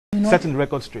setting the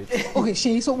record straight. Okay,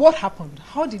 Shay, so what happened?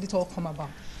 How did it all come about?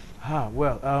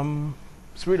 Well,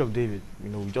 Spirit of David,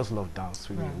 we just love dance.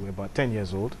 We're about 10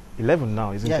 years old. 11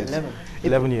 now, isn't it? 11.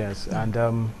 11 years. And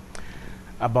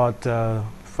about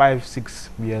 5-6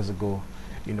 years ago,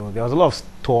 there was a lot of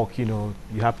talk, you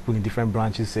have people in different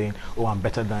branches saying, oh, I'm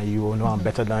better than you, oh, no, I'm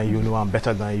better than you, no, I'm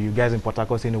better than you. Guys in Port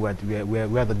Harcourt saying, no,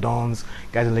 we're the Dons.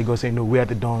 Guys in Lagos saying, no, we're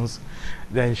the Dons.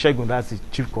 Then Shegun, that's the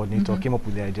chief coordinator, came up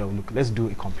with the idea of, look, let's do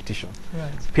a competition.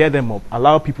 Right. Pair them up,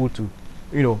 allow people to,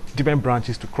 different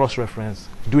branches to cross-reference,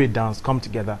 do a dance, come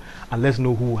together, and let's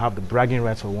know who will have the bragging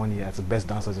rights for 1 year as the best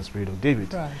dancers in Spirit of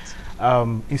David. Right.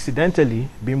 Incidentally,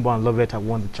 Bimbo and Lovett have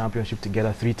won the championship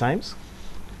together 3 times.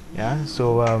 Yeah,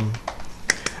 so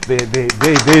they are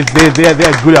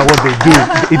good at what they do.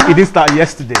 It didn't start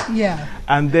yesterday. Yeah.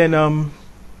 And then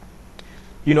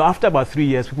after about 3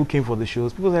 years, people came for the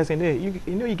shows. People started saying, hey,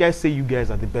 you guys say you guys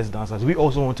are the best dancers. We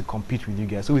also want to compete with you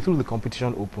guys. So we threw the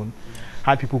competition open,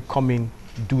 had people come in,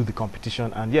 do the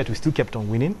competition, and yet we still kept on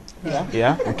winning.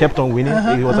 Yeah, we kept on winning.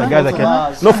 It was guys that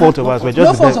kept, no fault of us. We're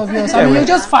just no fault of yours. I mean, you're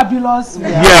just fabulous.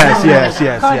 Yes.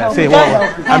 Say,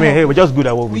 hey, we're just good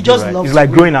at what we do. Right? It's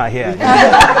like growing our hair.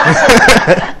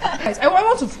 I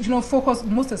want to focus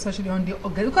most especially on the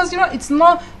organ, because it's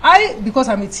not because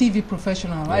I'm a TV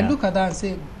professional. I look at that and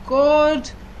say,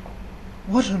 God,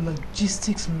 what a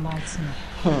logistics nightmare.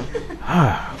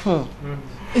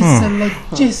 It's a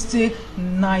logistic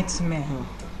nightmare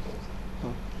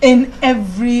in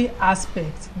every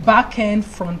aspect: back end,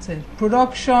 front end,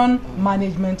 production,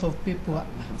 management of people,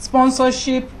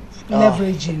 sponsorship,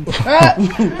 leveraging.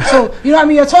 So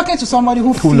you're talking to somebody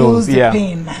who feels the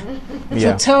pain.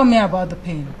 So tell me about the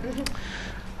pain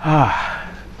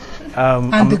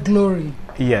and the glory.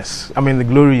 Yes, I mean the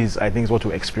glory is, I think, is what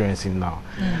we're experiencing now.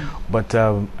 But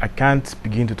I can't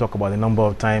begin to talk about the number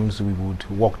of times we would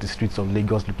walk the streets of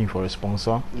Lagos looking for a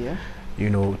sponsor.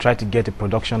 Try to get a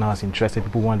production house interested.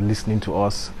 People want listening to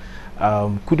us.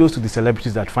 Kudos to the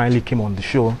celebrities that finally came on the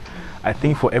show. I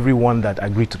think for everyone that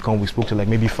agreed to come, we spoke to like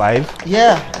maybe 5.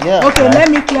 Yeah. Okay, let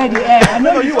me clear the air. I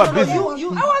know you were busy. I was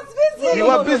busy. You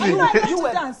were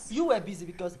busy. You were busy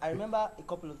because I remember a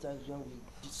couple of times when we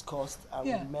discussed and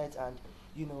we met, and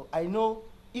I know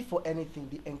if for anything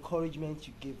the encouragement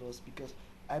you gave us, because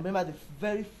I remember the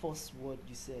very first word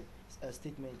you said,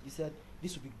 statement you said,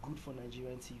 this would be good for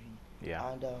Nigerian TV.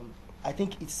 And I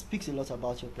think it speaks a lot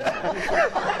about your personality.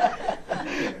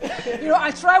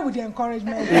 I try with the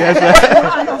encouragement.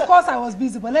 And of course I was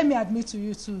busy, but let me admit to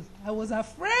you too, I was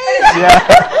afraid.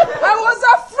 I was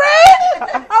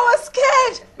afraid. I was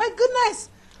scared. My goodness.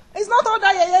 It's not all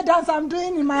that dance I'm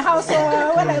doing in my house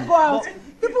when I go out.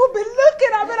 People will be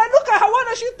looking at me and look at her. What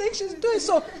does she think she's doing?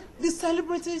 So the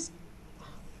celebrities.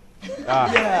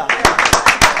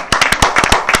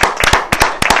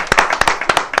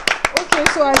 Okay,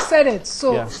 so I said it.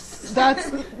 So so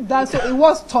it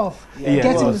was tough.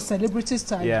 Getting the celebrities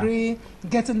to agree,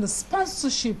 getting the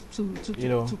sponsorship to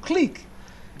click.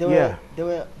 There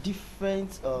were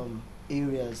different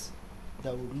areas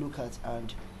that we look at,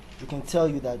 and we can tell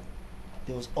you that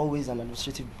there was always an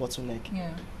administrative bottleneck.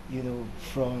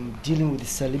 From dealing with the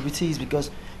celebrities, because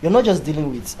you're not just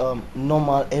dealing with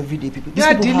normal everyday people.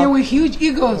 You're dealing with huge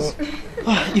egos.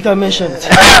 You can mention it.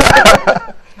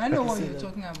 I know what you're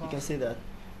talking about. You can say that.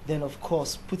 Then, of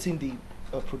course, putting the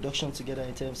production together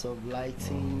in terms of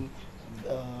lighting,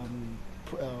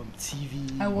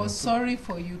 TV. I was sorry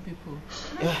for you people.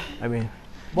 I mean,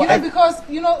 because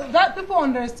that people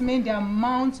underestimate the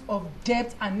amount of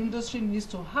depth an industry needs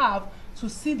to have to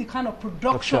see the kind of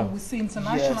production we see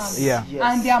internationally,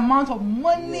 and the amount of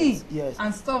money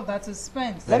and stuff that is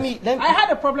spent. I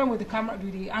had a problem with the camera,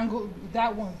 with the angle, with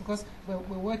that one, because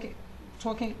we're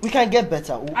talking. We can get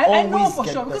better. I know for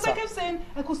sure, because I kept saying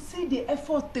I could see the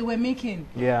effort they were making.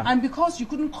 And because you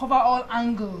couldn't cover all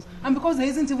angles, and because there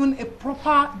isn't even a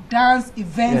proper dance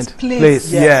event place.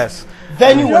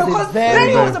 Venue was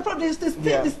the problem.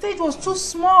 The stage was too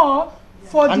small.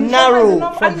 Narrow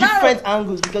for different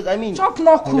angles, because I mean, Chop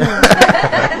not cool.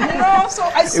 So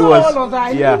I saw all of that.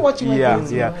 I knew what you were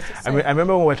doing. I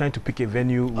remember when we were trying to pick a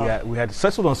venue, we had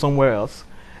settled on somewhere else,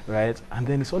 right? And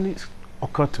then it suddenly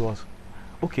occurred to us,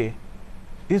 okay,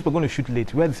 this we're going to shoot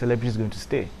late. Where are the celebrities going to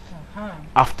stay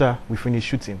after we finish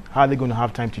shooting? How are they going to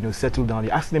have time to settle down?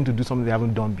 You're asking them to do something they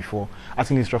haven't done before,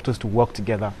 asking the instructors to work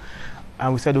together,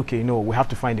 and we said, okay, we have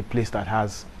to find a place that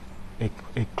has a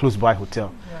close-by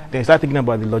hotel. Then start thinking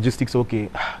about the logistics. Okay,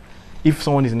 if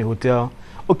someone is in a hotel,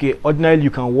 okay, ordinarily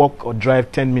you can walk or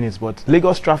drive 10 minutes, but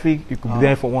Lagos traffic, you could be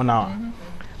there for 1 hour.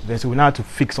 Then so we now had to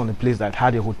fix on a place that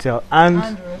had a hotel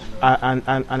and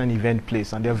an event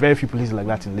place, and there are very few places like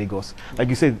that in Lagos. Like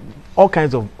you said, all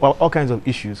kinds of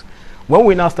issues. When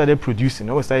we now started producing,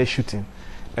 when we started shooting,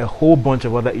 a whole bunch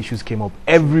of other issues came up.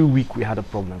 Every week we had a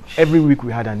problem. Every week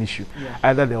we had an issue. Yeah.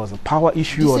 Either there was a power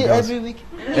issue or there was every week.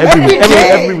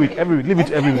 Every week. Leave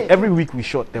it every week. Every week we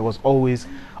shot, there was always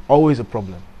a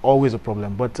problem. Always a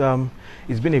problem. But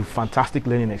it's been a fantastic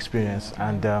learning experience,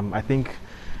 and I think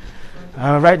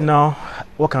right now,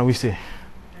 what can we say?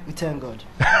 We thank God.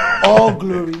 All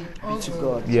glory be to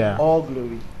God. Yeah. All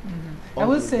glory. I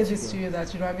will say this to you,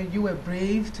 that you were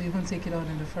brave to even take it on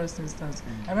in the first instance.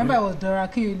 I remember it was Dora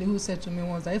Kiyuli who said to me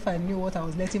once that if I knew what I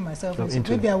was letting myself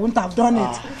into, maybe I wouldn't have done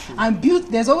it. And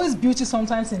there's always beauty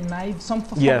sometimes in some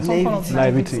form of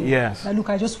naivety. Yes. Like, look,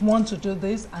 I just want to do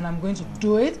this, and I'm going to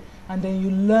do it, and then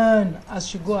you learn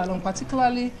as you go along.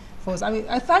 Particularly for us,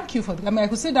 I thank you for. I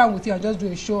could sit down with you and just do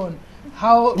a show on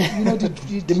how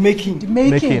the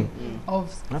making of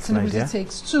Celebrity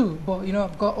Takes Two. But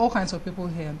I've got all kinds of people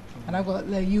here, and I've got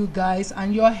you guys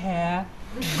and your hair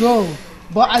go.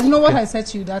 But I know what I said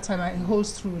to you that time. It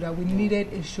holds true that we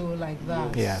needed a show like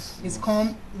that. Yes.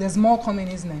 There's more coming,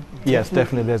 isn't it? Yes,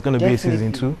 definitely. There's going to be a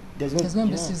season 2. There's going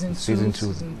to be season 2,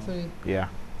 season 3. Yeah.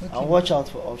 Okay. And watch out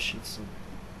for offshoots soon.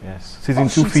 Yes, season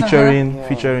 2 featuring.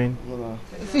 Featuring.